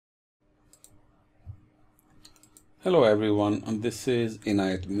Hello everyone, and this is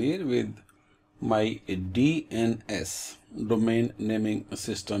Inayat Mir with my DNS domain naming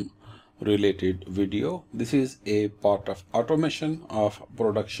system related video. This is a part of automation of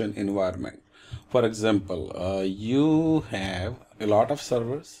production environment. For example, you have a lot of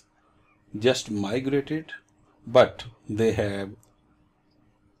servers just migrated, but they have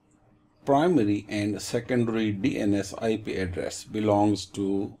primary and secondary DNS IP address belongs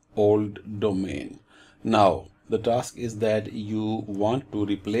to old domain. Now the task is that you want to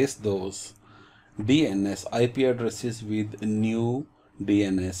replace those DNS IP addresses with new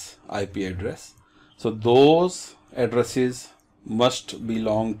DNS IP address. So those addresses must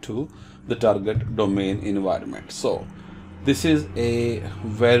belong to the target domain environment. So this is a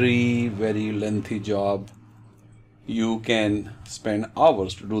very lengthy job. You can spend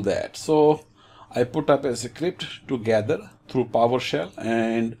hours to do that. So I put up a script together through PowerShell,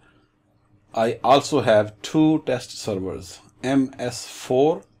 and I also have two test servers,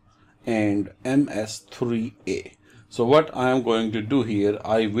 MS4 and MS3A. So what I am going to do here,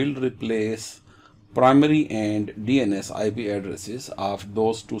 I will replace primary and DNS IP addresses of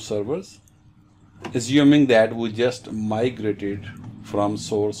those two servers, assuming that we just migrated from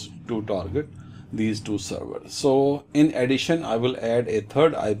source to target these two servers. So in addition, I will add a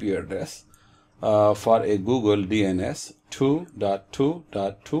third IP address for a Google DNS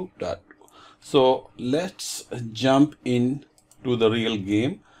 2.2.2.2. So let's jump in to the real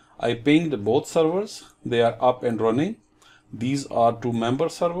game. I pinged both servers. They are up and running. These are two member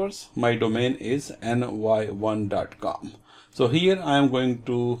servers. My domain is ny1.com. So here I am going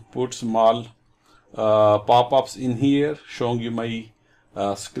to put small pop-ups in here showing you my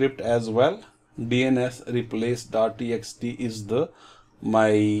script as well. DNS replace.txt is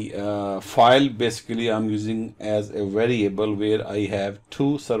my file. Basically I'm using as a variable where I have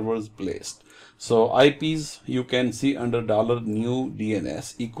two servers placed. So IPs you can see under $new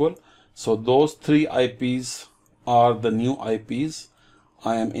DNS equal. So those three IPs are the new IPs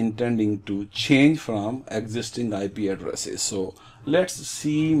I am intending to change from existing IP addresses. So let's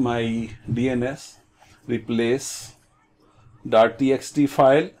see my DNS replace.txt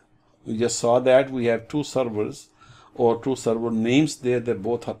file. We just saw that we have two servers or two server names there. They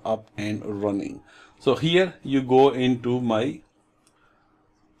both are up and running. So here you go into my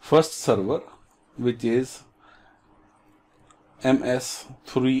first server, which is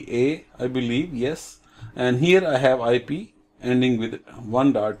MS3A, I believe, yes. And here I have IP ending with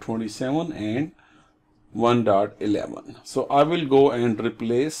 1.27 and 1.11. So I will go and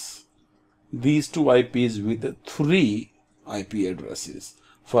replace these two IPs with three IP addresses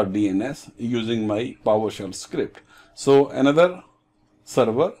for DNS using my PowerShell script. So another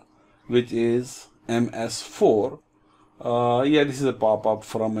server, which is MS4. Yeah, this is a pop-up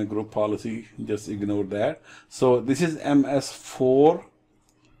from a group policy. Just ignore that. So this is MS4,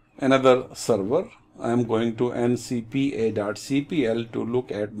 another server. I am going to ncpa.cpl to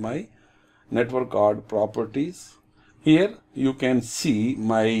look at my network card properties. Here you can see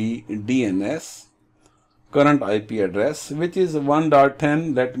my DNS current IP address, which is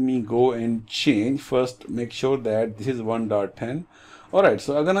 1.10. Let me go and change. First make sure that this is 1.10. Alright,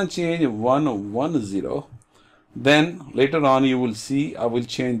 so I'm gonna change 110. Then later on you will see I will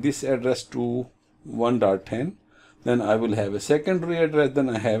change this address to 1.10. Then I will have a secondary address, then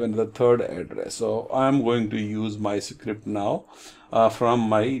I have another third address. So I am going to use my script now from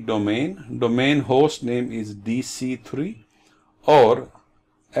my domain. Domain host name is DC3, or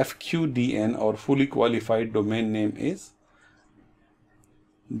FQDN, or fully qualified domain name is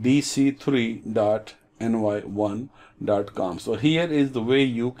dc3.ny1.com. So here is the way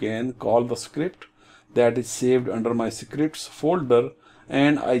you can call the script that is saved under my scripts folder,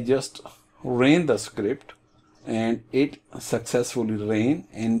 and I just ran the script and it successfully ran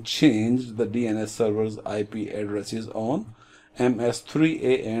and changed the DNS server's IP addresses on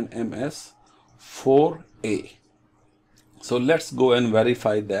MS3A and MS4A. So let's go and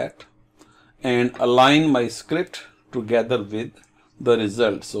verify that and align my script together with the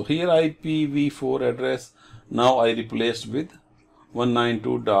result. So here IPv4 address now I replaced with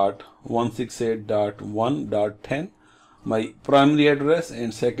 192.168.1.10. My primary address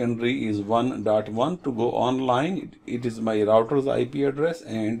and secondary is 1.1. To go online, it is my router's IP address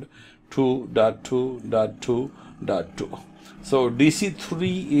and 2.2.2.2. So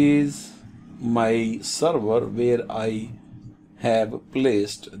DC3 is my server where I have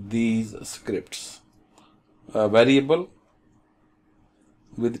placed these scripts, a variable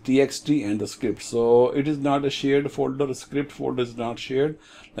with txt and the script. So it is not a shared folder. Script folder is not shared.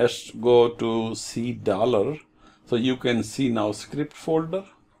 Let's go to $. So you can see now script folder,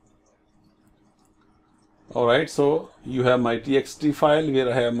 Alright, so you have my txt file where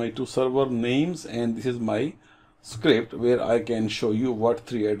I have my two server names, and this is my script where I can show you what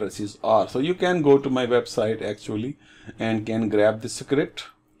three addresses are. So you can go to my website actually and can grab the script.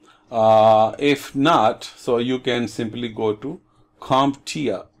 If not, so you can simply go to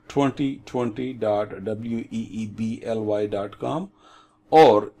comptia2020.weebly.com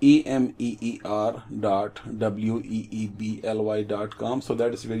or emeer.weebly.com. So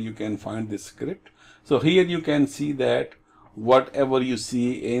that is where you can find this script. So here you can see that whatever you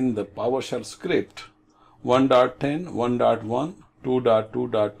see in the PowerShell script 1.10, 1.1,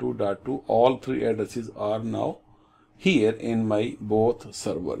 2.2.2.2, all three addresses are now here in my both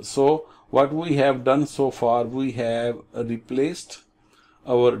servers. So what we have done so far, we have replaced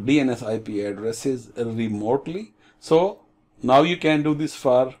our DNS IP addresses remotely. So now you can do this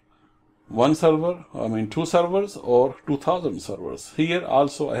for one server, two servers, or 2000 servers. Here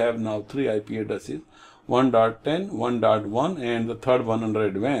also I have now three IP addresses, 1.10, 1.1, and the third one under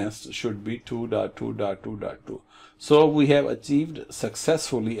advanced should be 2.2.2.2. So we have achieved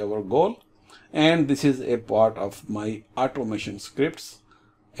successfully our goal, and this is a part of my automation scripts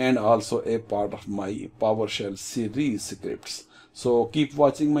and also a part of my PowerShell series scripts. So keep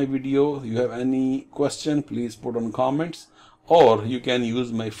watching my video. You have any question, please put on comments, or you can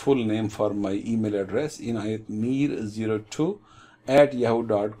use my full name for my email address,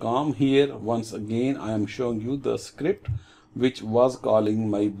 inayatmeer02@yahoo.com. Here once again I am showing you the script which was calling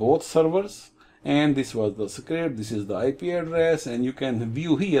my both servers, and this was the script, this is the IP address, and you can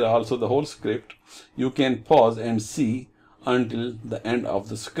view here also the whole script. You can pause and see until the end of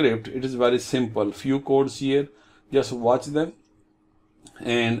the script. It is very simple, few codes here, just watch them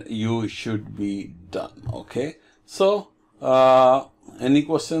and you should be done. Okay, so any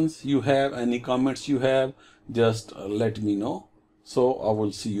questions you have, any comments you have, just let me know. So I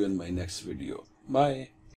will see you in my next video. Bye.